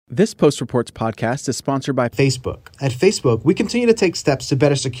This Post Reports podcast is sponsored by Facebook. At Facebook, we continue to take steps to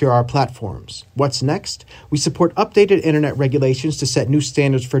better secure our platforms. What's next? We support updated internet regulations to set new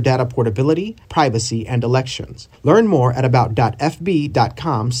standards for data portability, privacy, and elections. Learn more at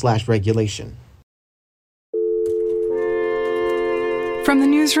about.fb.com/regulation. From the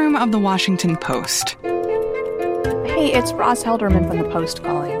newsroom of The Washington Post. Hey, it's Ross Helderman from The Post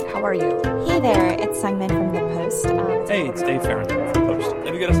calling. How are you? Hey there, it's Sungmin from The Post. Hey, it's Dave Farrington from The Post.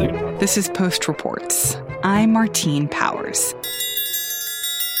 Have you got a second to talk? This is Post Reports. I'm Martine Powers.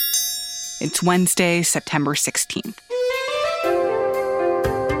 It's Wednesday, September 16th.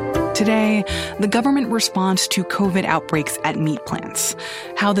 Today, the government response to COVID outbreaks at meat plants,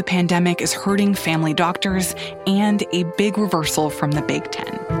 how the pandemic is hurting family doctors, and a big reversal from the Big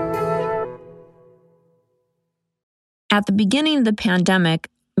Ten. At the beginning of the pandemic,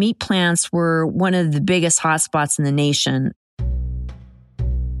 meat plants were one of the biggest hotspots in the nation.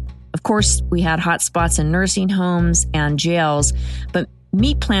 Of course, we had hotspots in nursing homes and jails, but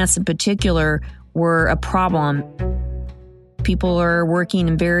meat plants in particular were a problem. People are working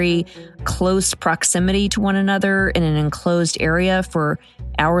in very close proximity to one another in an enclosed area for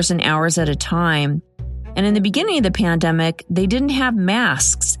hours and hours at a time. And in the beginning of the pandemic, they didn't have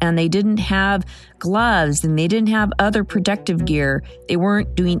masks and they didn't have gloves and they didn't have other protective gear. They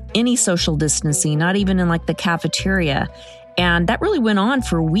weren't doing any social distancing, not even in like the cafeteria. And that really went on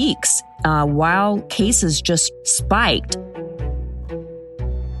for weeks while cases just spiked.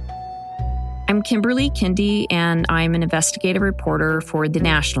 I'm Kimberly Kindy, and I'm an investigative reporter for the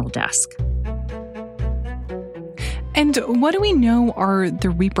National Desk. And what do we know are the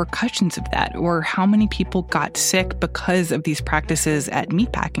repercussions of that, or how many people got sick because of these practices at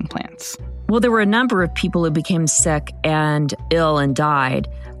meatpacking plants? Well, there were a number of people who became sick and ill and died.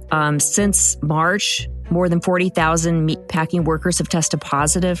 Since March, more than 40,000 meatpacking workers have tested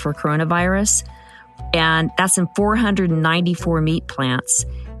positive for coronavirus, and that's in 494 meat plants.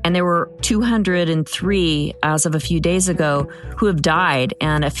 And there were 203 as of a few days ago who have died,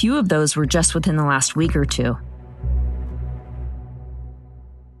 and a few of those were just within the last week or two.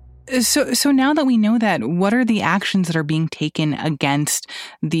 So now that we know that, what are the actions that are being taken against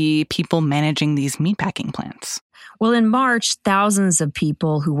the people managing these meatpacking plants? Well, in March, thousands of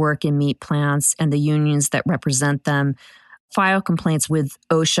people who work in meat plants and the unions that represent them filed complaints with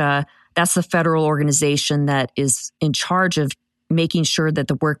OSHA. That's the federal organization that is in charge of making sure that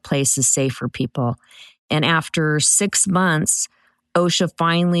the workplace is safe for people. And after 6 months, OSHA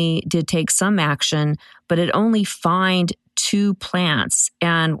finally did take some action, but it only fined 2 plants.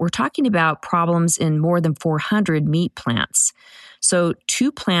 And we're talking about problems in more than 400 meat plants. So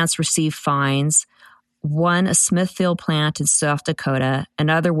 2 plants received fines, one a Smithfield plant in South Dakota,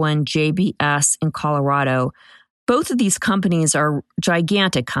 another one JBS in Colorado. Both of these companies are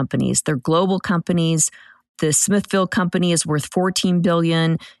gigantic companies. They're global companies. The Smithfield company is worth $14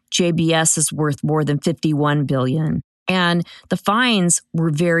 billion. JBS is worth more than $51 billion. And the fines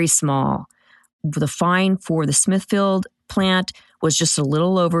were very small. The fine for the Smithfield plant was just a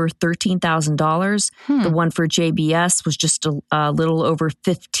little over $13,000. The one for JBS was just a little over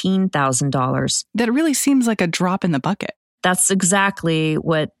 $15,000. That really seems like a drop in the bucket. That's exactly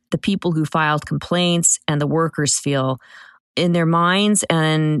what the people who filed complaints and the workers feel. In their minds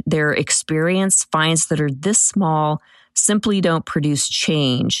and their experience, fines that are this small simply don't produce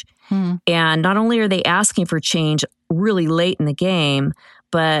change. And not only are they asking for change really late in the game,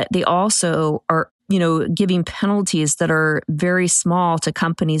 but they also are, giving penalties that are very small to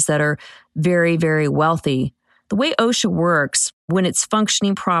companies that are very, very wealthy. The way OSHA works, when it's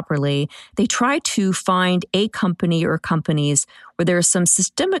functioning properly, they try to find a company or companies where there are some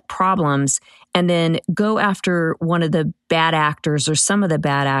systemic problems and then go after one of the bad actors or some of the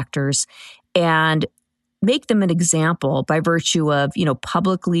bad actors and make them an example by virtue of,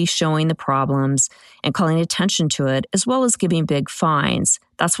 publicly showing the problems and calling attention to it, as well as giving big fines.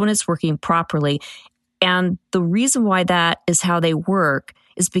 That's when it's working properly. And the reason why that is how they work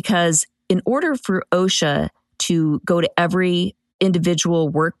is because in order for OSHA to go to every individual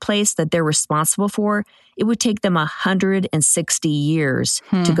workplace that they're responsible for, it would take them 160 years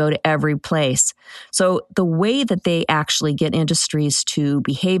to go to every place. So the way that they actually get industries to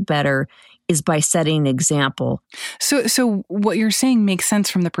behave better is by setting an example. So what you're saying makes sense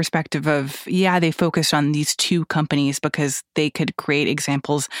from the perspective of, they focused on these 2 companies because they could create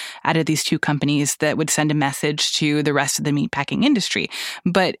examples out of these 2 companies that would send a message to the rest of the meatpacking industry.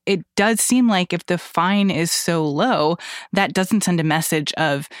 But it does seem like if the fine is so low, that doesn't send a message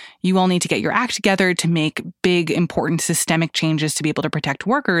of you all need to get your act together to make big, important systemic changes to be able to protect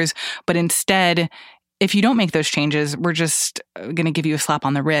workers, but instead if you don't make those changes, we're just going to give you a slap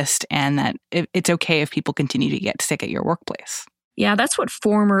on the wrist, and that it's okay if people continue to get sick at your workplace. Yeah, that's what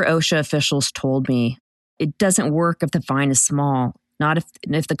former OSHA officials told me. It doesn't work if the fine is small. Not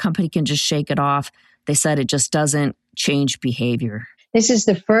if the company can just shake it off. They said it just doesn't change behavior. This is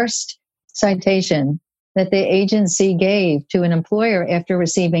the first citation that the agency gave to an employer after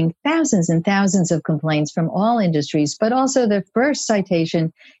receiving thousands and thousands of complaints from all industries, but also the first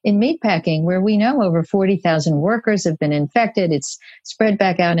citation in meatpacking, where we know over 40,000 workers have been infected. It's spread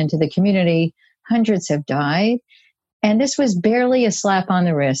back out into the community. Hundreds have died. And this was barely a slap on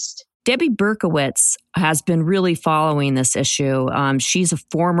the wrist. Debbie Berkowitz has been really following this issue. She's a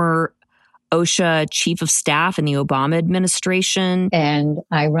former OSHA chief of staff in the Obama administration. And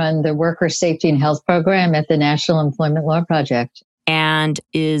I run the Worker Safety and Health Program at the National Employment Law Project. And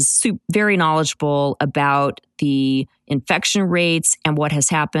is very knowledgeable about the infection rates and what has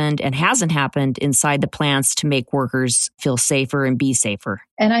happened and hasn't happened inside the plants to make workers feel safer and be safer.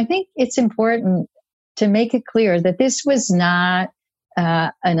 And I think it's important to make it clear that this was not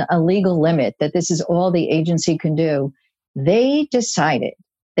a legal limit, that this is all the agency can do. They decided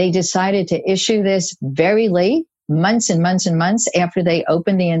to issue this very late, months and months and months after they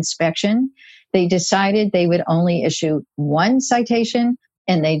opened the inspection. They decided they would only issue one citation,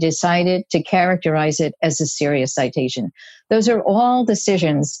 and they decided to characterize it as a serious citation. Those are all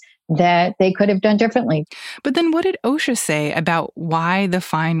decisions that they could have done differently. But then what did OSHA say about why the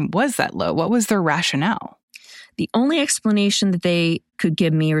fine was that low? What was their rationale? The only explanation that they could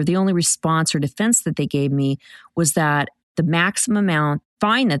give me, or the only response or defense that they gave me, was that the maximum amount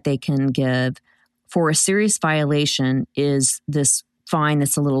fine that they can give for a serious violation is this fine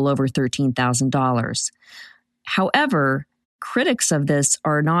that's a little over $13,000. However, critics of this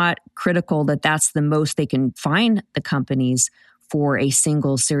are not critical that that's the most they can fine the companies for a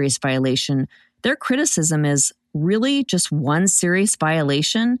single serious violation. Their criticism is really just one serious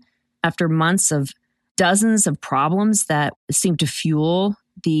violation after months of dozens of problems that seem to fuel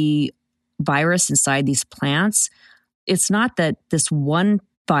the virus inside these plants. It's not that this one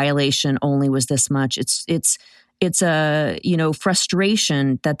violation only was this much. It's a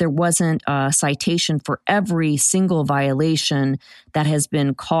frustration that there wasn't a citation for every single violation that has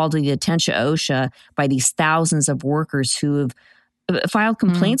been called to the attention of OSHA by these thousands of workers who have filed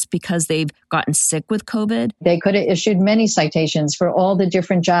complaints because they've gotten sick with COVID. They could have issued many citations for all the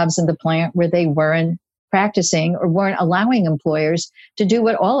different jobs in the plant where they weren't practicing or weren't allowing employers to do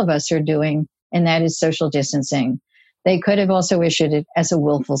what all of us are doing, and that is social distancing. They could have also issued it as a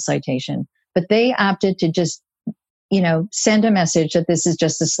willful citation, but they opted to just, send a message that this is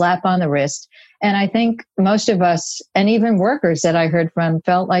just a slap on the wrist. And I think most of us, and even workers that I heard from,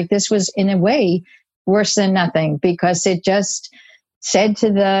 felt like this was in a way worse than nothing, because it just said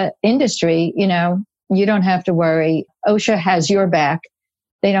to the industry, you don't have to worry. OSHA has your back.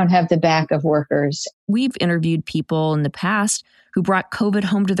 They don't have the back of workers. We've interviewed people in the past who brought COVID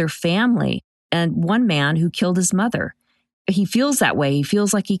home to their family, and one man who killed his mother. He feels that way. He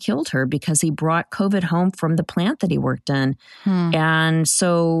feels like he killed her because he brought COVID home from the plant that he worked in. And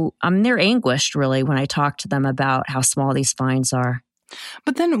so they're anguished, really, when I talk to them about how small these fines are.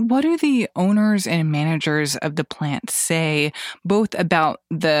 But then what do the owners and managers of the plant say, both about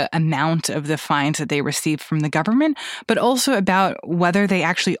the amount of the fines that they receive from the government, but also about whether they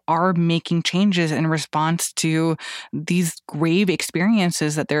actually are making changes in response to these grave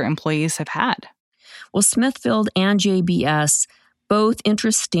experiences that their employees have had? Well, Smithfield and JBS, both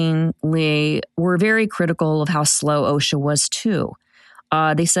interestingly, were very critical of how slow OSHA was too.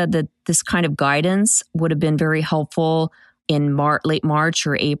 They said that this kind of guidance would have been very helpful in late March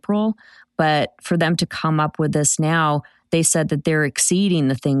or April. But for them to come up with this now, they said that they're exceeding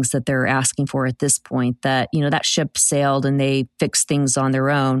the things that they're asking for at this point, that, that ship sailed and they fixed things on their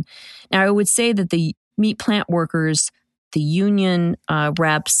own. Now, I would say that the meat plant workers, the union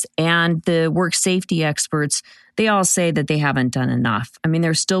reps, and the work safety experts, they all say that they haven't done enough.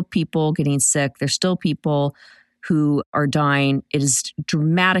 There's still people getting sick. There's still people who are dying. It is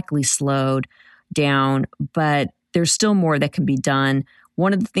dramatically slowed down, but there's still more that can be done.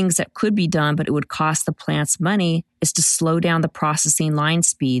 One of the things that could be done, but it would cost the plants money, is to slow down the processing line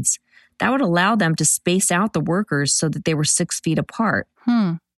speeds. That would allow them to space out the workers so that they were 6 feet apart.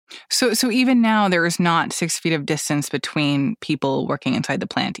 So even now, there is not 6 feet of distance between people working inside the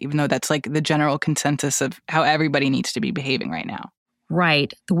plant, even though that's like the general consensus of how everybody needs to be behaving right now.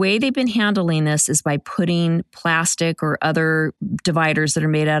 Right. The way they've been handling this is by putting plastic or other dividers that are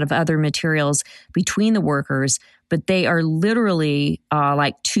made out of other materials between the workers, but they are literally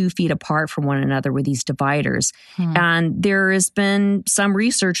like 2 feet apart from one another with these dividers. And there has been some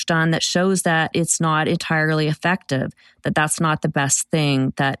research done that shows that it's not entirely effective, that that's not the best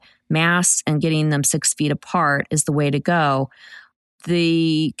thing, that masks and getting them 6 feet apart is the way to go.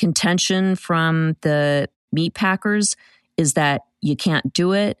 The contention from the meat packers is that you can't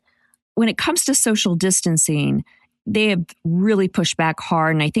do it. When it comes to social distancing, they have really pushed back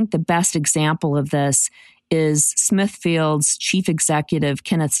hard. And I think the best example of this is Smithfield's chief executive,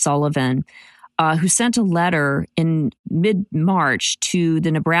 Kenneth Sullivan, who sent a letter in mid-March to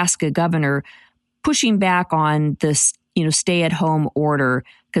the Nebraska governor pushing back on this stay-at-home order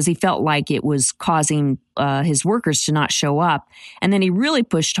because he felt like it was causing his workers to not show up. And then he really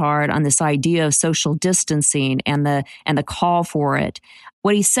pushed hard on this idea of social distancing and the call for it.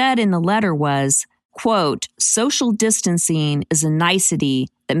 What he said in the letter was, quote, "Social distancing is a nicety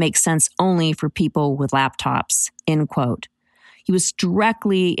that makes sense only for people with laptops," end quote. He was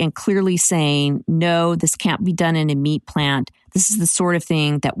directly and clearly saying, no, this can't be done in a meat plant. This is the sort of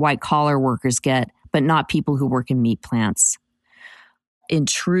thing that white-collar workers get, but not people who work in meat plants. In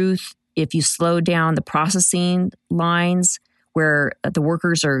truth, if you slow down the processing lines where the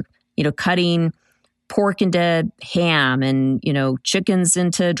workers are, cutting pork into ham and, chickens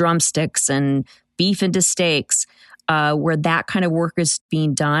into drumsticks and beef into steaks, where that kind of work is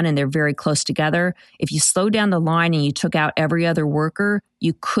being done and they're very close together, if you slow down the line and you took out every other worker,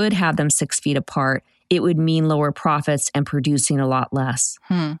 you could have them 6 feet apart. It would mean lower profits and producing a lot less.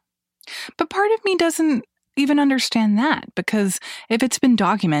 But part of me doesn't even understand that, because if it's been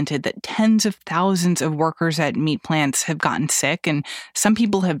documented that tens of thousands of workers at meat plants have gotten sick and some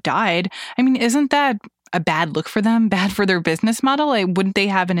people have died, isn't that a bad look for them, bad for their business model? Wouldn't they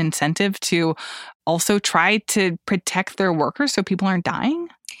have an incentive to also try to protect their workers so people aren't dying?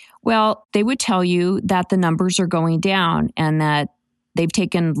 Well, they would tell you that the numbers are going down and that they've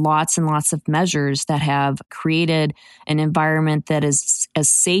taken lots and lots of measures that have created an environment that is as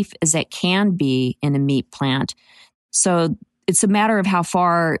safe as it can be in a meat plant. So it's a matter of how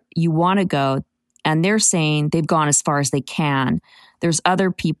far you want to go. And they're saying they've gone as far as they can. There's other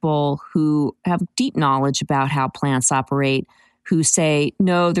people who have deep knowledge about how plants operate who say,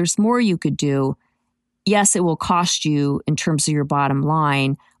 no, there's more you could do. Yes, it will cost you in terms of your bottom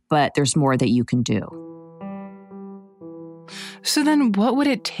line, but there's more that you can do. So then what would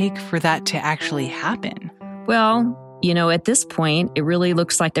it take for that to actually happen? Well, at this point, it really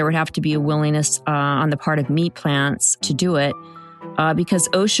looks like there would have to be a willingness on the part of meat plants to do it because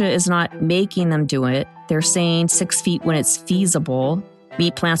OSHA is not making them do it. They're saying 6 feet when it's feasible.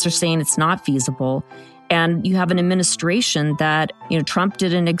 Meat plants are saying it's not feasible. And you have an administration that, Trump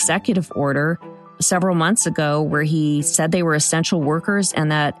did an executive order several months ago where he said they were essential workers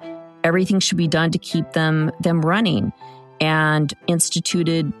and that everything should be done to keep them running, and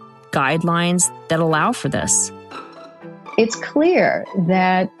instituted guidelines that allow for this. It's clear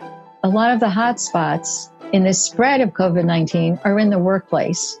that a lot of the hot spots in the spread of COVID-19 are in the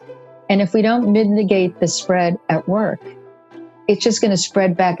workplace. And if we don't mitigate the spread at work, it's just going to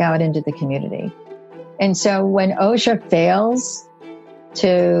spread back out into the community. And so when OSHA fails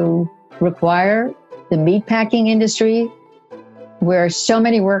to require the meatpacking industry, where so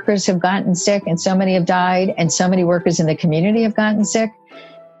many workers have gotten sick and so many have died and so many workers in the community have gotten sick,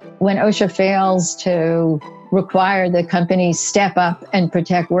 when OSHA fails to require the companies step up and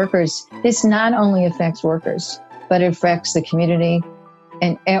protect workers, this not only affects workers, but it affects the community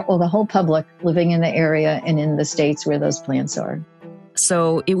and the whole public living in the area and in the states where those plants are.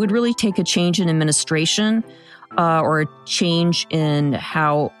 So it would really take a change in administration or a change in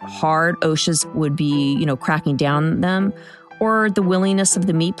how hard OSHA's would be, cracking down on them, or the willingness of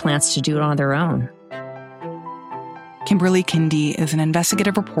the meat plants to do it on their own. Kimberly Kindy is an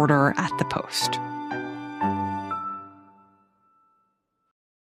investigative reporter at The Post.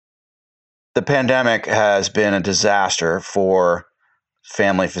 The pandemic has been a disaster for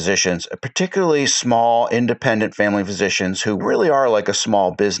family physicians, particularly small, independent family physicians who really are like a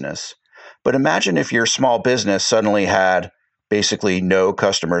small business. But imagine if your small business suddenly had basically no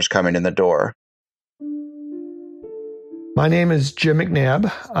customers coming in the door. My name is Jim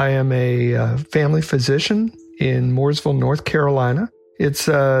McNabb. I am a family physician in Mooresville, North Carolina. It's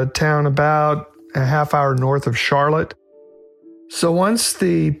a town about a half hour north of Charlotte. So once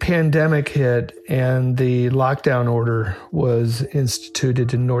the pandemic hit and the lockdown order was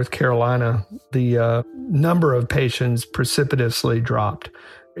instituted in North Carolina, the number of patients precipitously dropped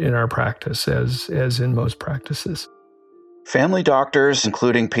in our practice, as in most practices. Family doctors,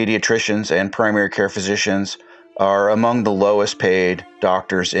 including pediatricians and primary care physicians, are among the lowest paid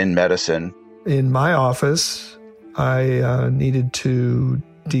doctors in medicine. In my office, I needed to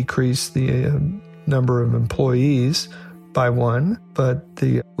decrease the number of employees by one, but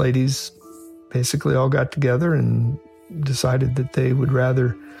the ladies basically all got together and decided that they would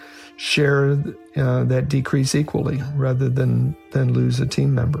rather share that decrease equally rather than lose a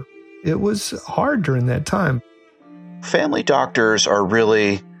team member. It was hard during that time. Family doctors are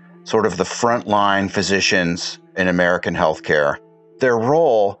really sort of the frontline physicians in American healthcare. Their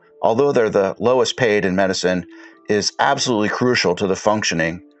role, although they're the lowest paid in medicine, is absolutely crucial to the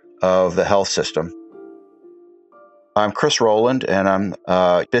functioning of the health system. I'm Chris Rowland, and I'm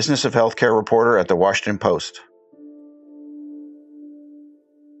a Business of Healthcare reporter at the Washington Post.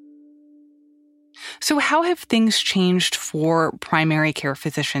 So how have things changed for primary care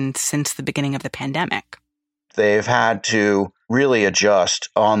physicians since the beginning of the pandemic? They've had to really adjust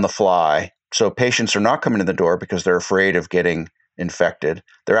on the fly. So patients are not coming to the door because they're afraid of getting infected.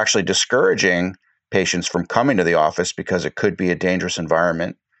 They're actually discouraging patients from coming to the office because it could be a dangerous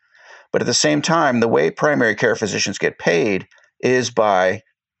environment. But at the same time, the way primary care physicians get paid is by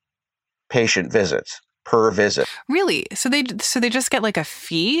patient visits, per visit. Really? So they just get like a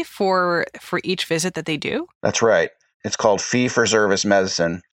fee for each visit that they do? That's right. It's called fee-for-service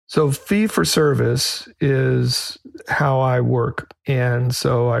medicine. So fee-for-service is how I work. And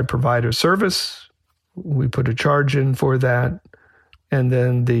so I provide a service, we put a charge in for that, and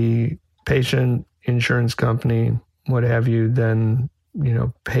then the patient, insurance company, what have you, then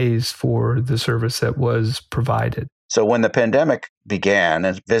pays for the service that was provided. So when the pandemic began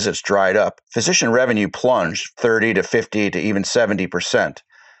and visits dried up, physician revenue plunged 30 to 50 to even 70%.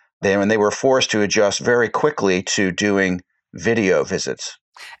 When they were forced to adjust very quickly to doing video visits.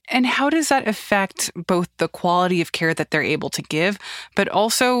 And how does that affect both the quality of care that they're able to give, but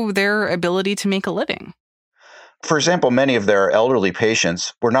also their ability to make a living? For example, many of their elderly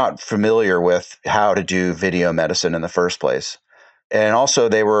patients were not familiar with how to do video medicine in the first place. And also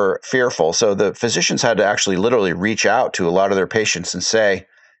they were fearful. So the physicians had to actually literally reach out to a lot of their patients and say,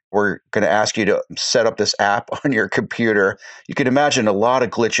 we're going to ask you to set up this app on your computer. You can imagine a lot of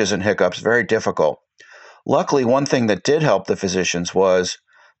glitches and hiccups, very difficult. Luckily, one thing that did help the physicians was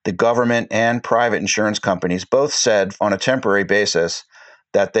the government and private insurance companies both said on a temporary basis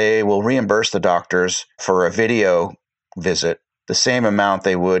that they will reimburse the doctors for a video visit the same amount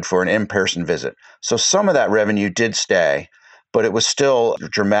they would for an in-person visit. So some of that revenue did stay, but it was still a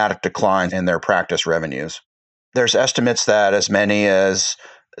dramatic decline in their practice revenues. There's estimates that as many as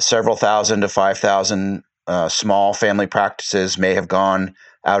several thousand to 5,000 small family practices may have gone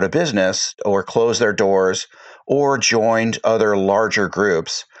out of business or closed their doors or joined other larger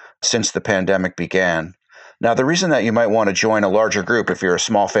groups since the pandemic began. Now, the reason that you might want to join a larger group if you're a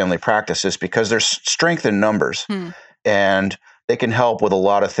small family practice is because there's strength in numbers and they can help with a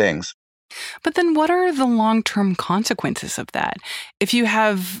lot of things. But then what are the long-term consequences of that? If you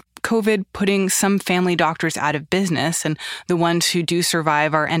have COVID putting some family doctors out of business and the ones who do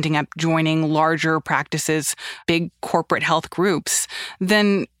survive are ending up joining larger practices, big corporate health groups,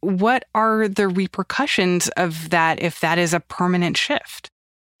 then what are the repercussions of that if that is a permanent shift?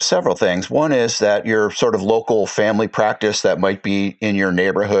 Several things. One is that your sort of local family practice that might be in your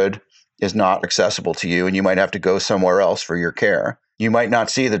neighborhood is not accessible to you, and you might have to go somewhere else for your care. You might not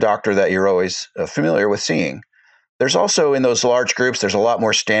see the doctor that you're always familiar with seeing. There's also, in those large groups, there's a lot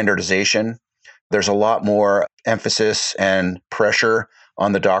more standardization. There's a lot more emphasis and pressure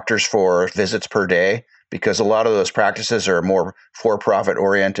on the doctors for visits per day because a lot of those practices are more for-profit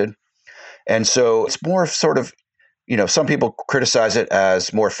oriented. And so it's more sort of, some people criticize it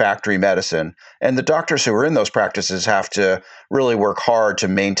as more factory medicine. And the doctors who are in those practices have to really work hard to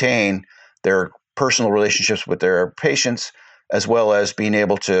maintain their personal relationships with their patients, as well as being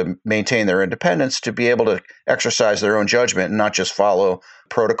able to maintain their independence, to be able to exercise their own judgment and not just follow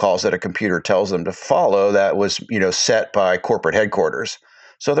protocols that a computer tells them to follow that was, set by corporate headquarters.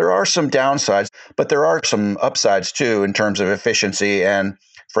 So there are some downsides, but there are some upsides too in terms of efficiency and,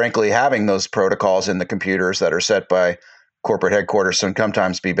 frankly, having those protocols in the computers that are set by corporate headquarters can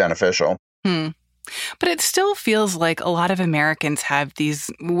sometimes be beneficial. But it still feels like a lot of Americans have these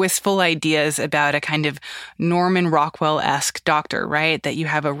wistful ideas about a kind of Norman Rockwell-esque doctor, right? That you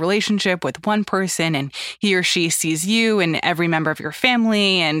have a relationship with one person and he or she sees you and every member of your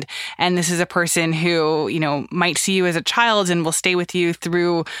family. And this is a person who, might see you as a child and will stay with you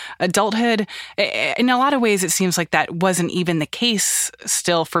through adulthood. In a lot of ways, it seems like that wasn't even the case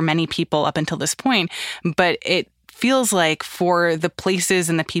still for many people up until this point. But it feels like for the places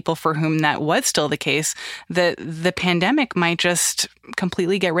and the people for whom that was still the case, that the pandemic might just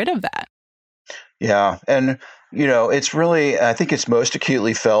completely get rid of that. Yeah. And, it's really, I think it's most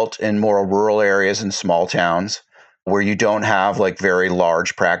acutely felt in more rural areas and small towns where you don't have like very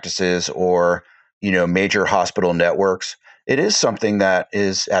large practices or, major hospital networks. It is something that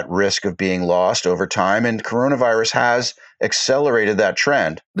is at risk of being lost over time. And coronavirus has accelerated that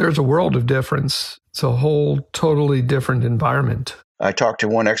trend. There's a world of difference. It's a whole totally different environment. I talked to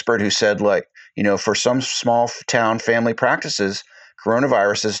one expert who said, for some small town family practices,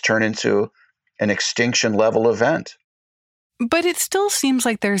 coronavirus has turned into an extinction level event. But it still seems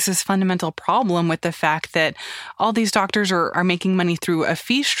like there's this fundamental problem with the fact that all these doctors are making money through a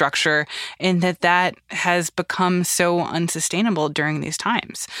fee structure and that has become so unsustainable during these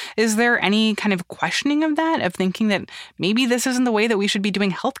times. Is there any kind of questioning of that, of thinking that maybe this isn't the way that we should be doing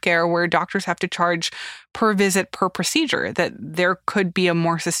healthcare, where doctors have to charge per visit, per procedure, that there could be a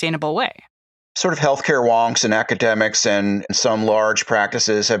more sustainable way? Sort of healthcare wonks and academics and some large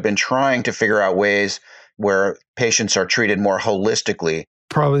practices have been trying to figure out ways where patients are treated more holistically.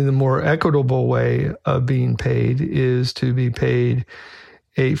 Probably the more equitable way of being paid is to be paid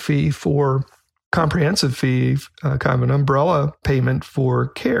a fee for comprehensive fee, kind of an umbrella payment for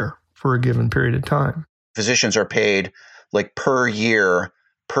care for a given period of time. Physicians are paid like per year,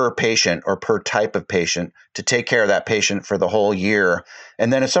 per patient or per type of patient to take care of that patient for the whole year.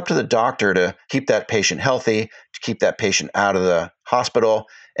 And then it's up to the doctor to keep that patient healthy, to keep that patient out of the hospital.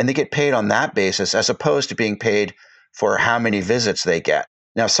 And they get paid on that basis as opposed to being paid for how many visits they get.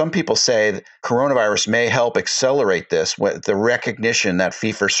 Now, some people say that coronavirus may help accelerate this with the recognition that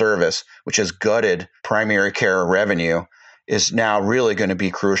fee-for-service, which has gutted primary care revenue, is now really going to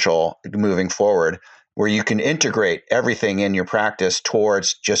be crucial moving forward, where you can integrate everything in your practice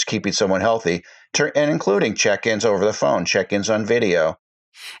towards just keeping someone healthy, and including check-ins over the phone, check-ins on video.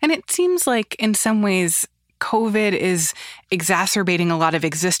 And it seems like in some ways, COVID is exacerbating a lot of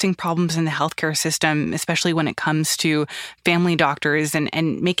existing problems in the healthcare system, especially when it comes to family doctors and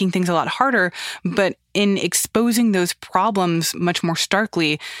making things a lot harder. But in exposing those problems much more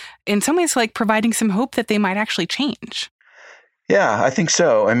starkly, in some ways, like providing some hope that they might actually change. Yeah, I think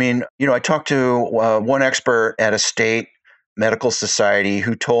so. I mean, I talked to one expert at a state medical society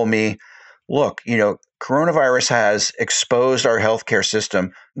who told me, look, coronavirus has exposed our healthcare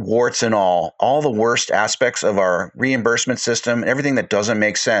system, warts and all the worst aspects of our reimbursement system, everything that doesn't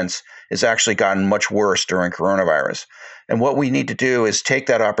make sense has actually gotten much worse during coronavirus. And what we need to do is take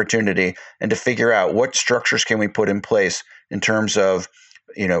that opportunity and to figure out what structures can we put in place in terms of,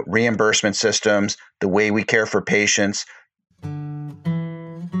 reimbursement systems, the way we care for patients.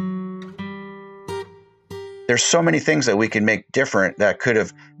 There's so many things that we can make different that could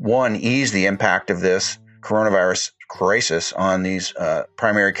have, one, eased the impact of this coronavirus crisis on these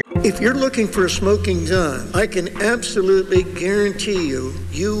primary care. If you're looking for a smoking gun, I can absolutely guarantee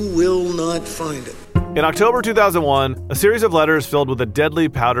you will not find it. In October 2001, a series of letters filled with a deadly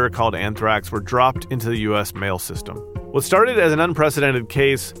powder called anthrax were dropped into the U.S. mail system. What started as an unprecedented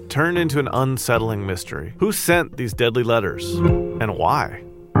case turned into an unsettling mystery. Who sent these deadly letters? And why?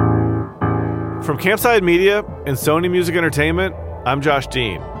 From Campside Media and Sony Music Entertainment, I'm Josh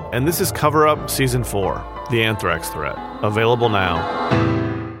Dean, and this is Cover Up Season 4, The Anthrax Threat, available now.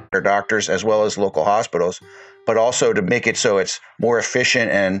 Our doctors as well as local hospitals, but also to make it so it's more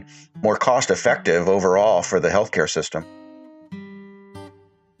efficient and more cost-effective overall for the healthcare system.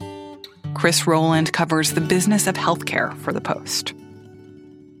 Chris Rowland covers the business of healthcare for The Post.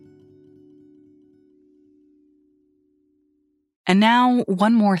 And now,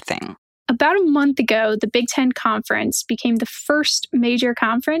 one more thing. About a month ago, the Big Ten Conference became the first major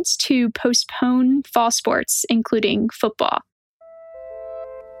conference to postpone fall sports, including football.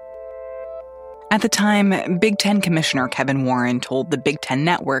 At the time, Big Ten Commissioner Kevin Warren told the Big Ten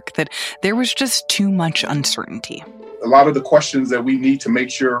Network that there was just too much uncertainty. A lot of the questions that we need to make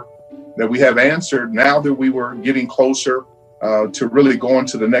sure that we have answered now that we were getting closer to really going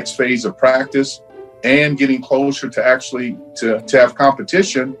to the next phase of practice and getting closer to actually to have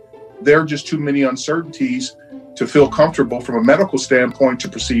competition, there are just too many uncertainties to feel comfortable from a medical standpoint to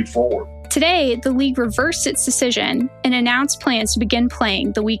proceed forward. Today, the league reversed its decision and announced plans to begin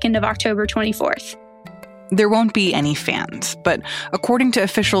playing the weekend of October 24th. There won't be any fans, but according to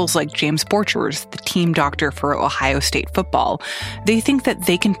officials like James Borchers, the team doctor for Ohio State football, they think that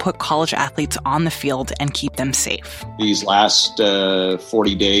they can put college athletes on the field and keep them safe. These last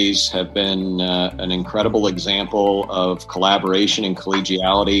 40 days have been an incredible example of collaboration and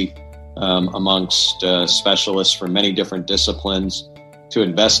collegiality amongst specialists from many different disciplines. to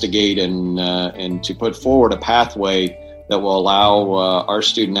investigate and to put forward a pathway that will allow our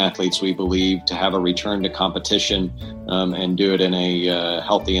student athletes, we believe, to have a return to competition and do it in a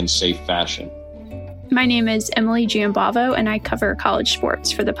healthy and safe fashion. My name is Emily Giambavo, and I cover college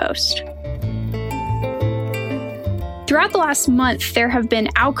sports for The Post. Throughout the last month, there have been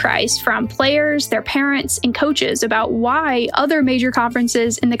outcries from players, their parents, and coaches about why other major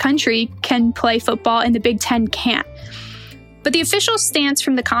conferences in the country can play football and the Big Ten can't. But the official stance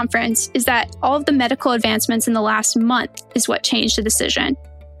from the conference is that all of the medical advancements in the last month is what changed the decision.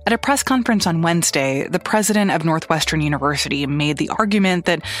 At a press conference on Wednesday, the president of Northwestern University made the argument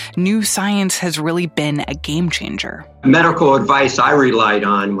that new science has really been a game changer. Medical advice I relied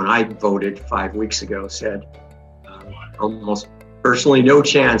on when I voted 5 weeks ago said almost personally no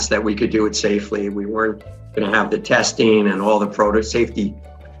chance that we could do it safely. We weren't going to have the testing and all the safety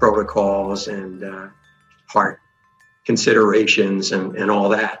protocols and heart considerations and all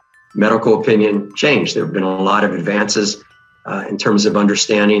that. Medical opinion changed. There have been a lot of advances in terms of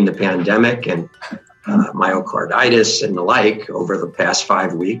understanding the pandemic and myocarditis and the like over the past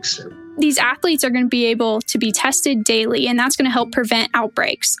 5 weeks. These athletes are going to be able to be tested daily, and that's going to help prevent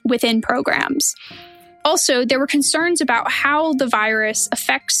outbreaks within programs. Also, there were concerns about how the virus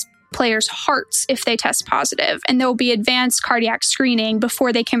affects players' hearts if they test positive, and there will be advanced cardiac screening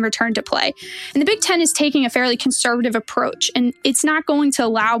before they can return to play. And the Big Ten is taking a fairly conservative approach, and it's not going to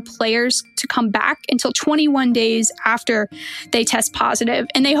allow players to come back until 21 days after they test positive.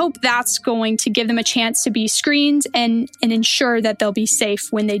 And they hope that's going to give them a chance to be screened and ensure that they'll be safe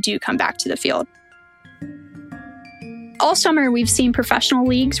when they do come back to the field. All summer, we've seen professional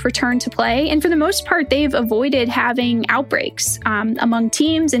leagues return to play, and for the most part, they've avoided having outbreaks among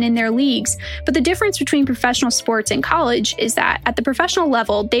teams and in their leagues. But the difference between professional sports and college is that at the professional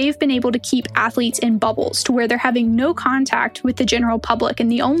level, they've been able to keep athletes in bubbles to where they're having no contact with the general public,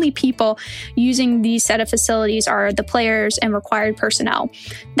 and the only people using these set of facilities are the players and required personnel.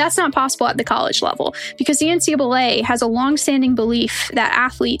 That's not possible at the college level because the NCAA has a longstanding belief that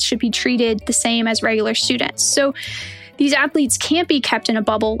athletes should be treated the same as regular students. So these athletes can't be kept in a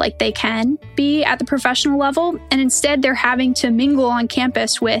bubble like they can be at the professional level, and instead they're having to mingle on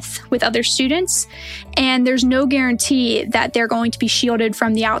campus with other students, and there's no guarantee that they're going to be shielded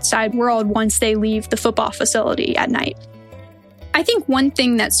from the outside world once they leave the football facility at night. I think one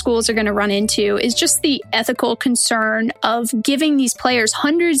thing that schools are going to run into is just the ethical concern of giving these players,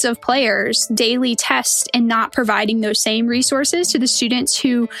 hundreds of players, daily tests and not providing those same resources to the students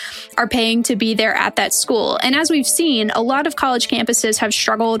who are paying to be there at that school. And as we've seen, a lot of college campuses have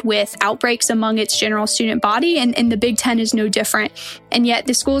struggled with outbreaks among its general student body, and the Big Ten is no different. And yet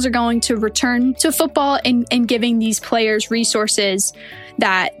the schools are going to return to football and giving these players resources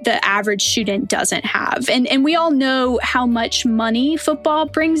that the average student doesn't have. And we all know how much money football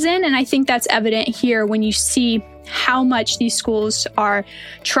brings in, and I think that's evident here when you see how much these schools are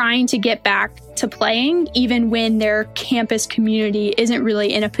trying to get back to playing, even when their campus community isn't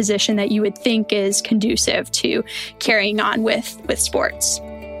really in a position that you would think is conducive to carrying on with sports.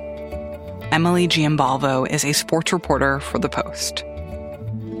 Emily Giambavo is a sports reporter for The Post.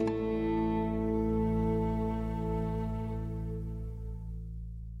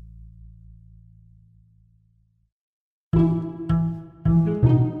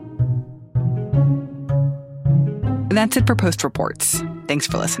 That's it for Post Reports. Thanks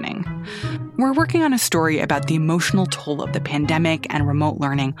for listening. We're working on a story about the emotional toll of the pandemic and remote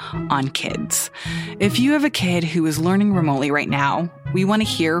learning on kids. If you have a kid who is learning remotely right now, we want to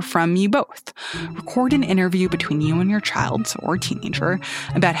hear from you both. Record an interview between you and your child or teenager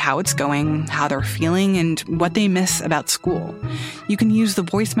about how it's going, how they're feeling, and what they miss about school. You can use the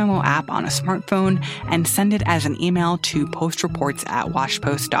voice memo app on a smartphone and send it as an email to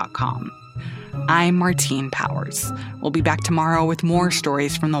postreports@washpost.com. I'm Martine Powers. We'll be back tomorrow with more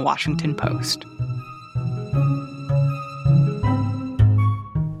stories from the Washington Post.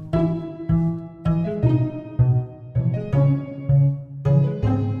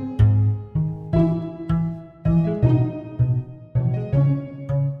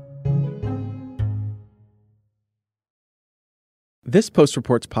 This Post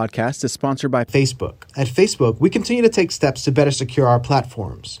Reports podcast is sponsored by Facebook. At Facebook, we continue to take steps to better secure our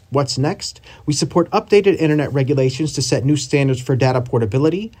platforms. What's next? We support updated internet regulations to set new standards for data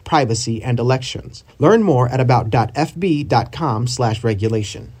portability, privacy, and elections. Learn more at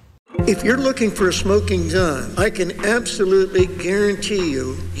about.fb.com/regulation. If you're looking for a smoking gun, I can absolutely guarantee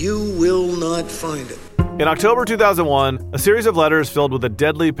you will not find it. In October 2001, a series of letters filled with a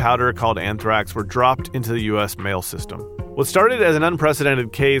deadly powder called anthrax were dropped into the U.S. mail system. What started as an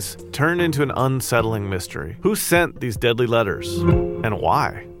unprecedented case turned into an unsettling mystery. Who sent these deadly letters? And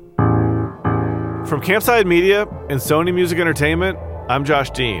why? From Campside Media and Sony Music Entertainment, I'm Josh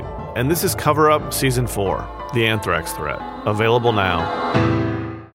Dean, and this is Cover Up Season 4, The Anthrax Threat, available now.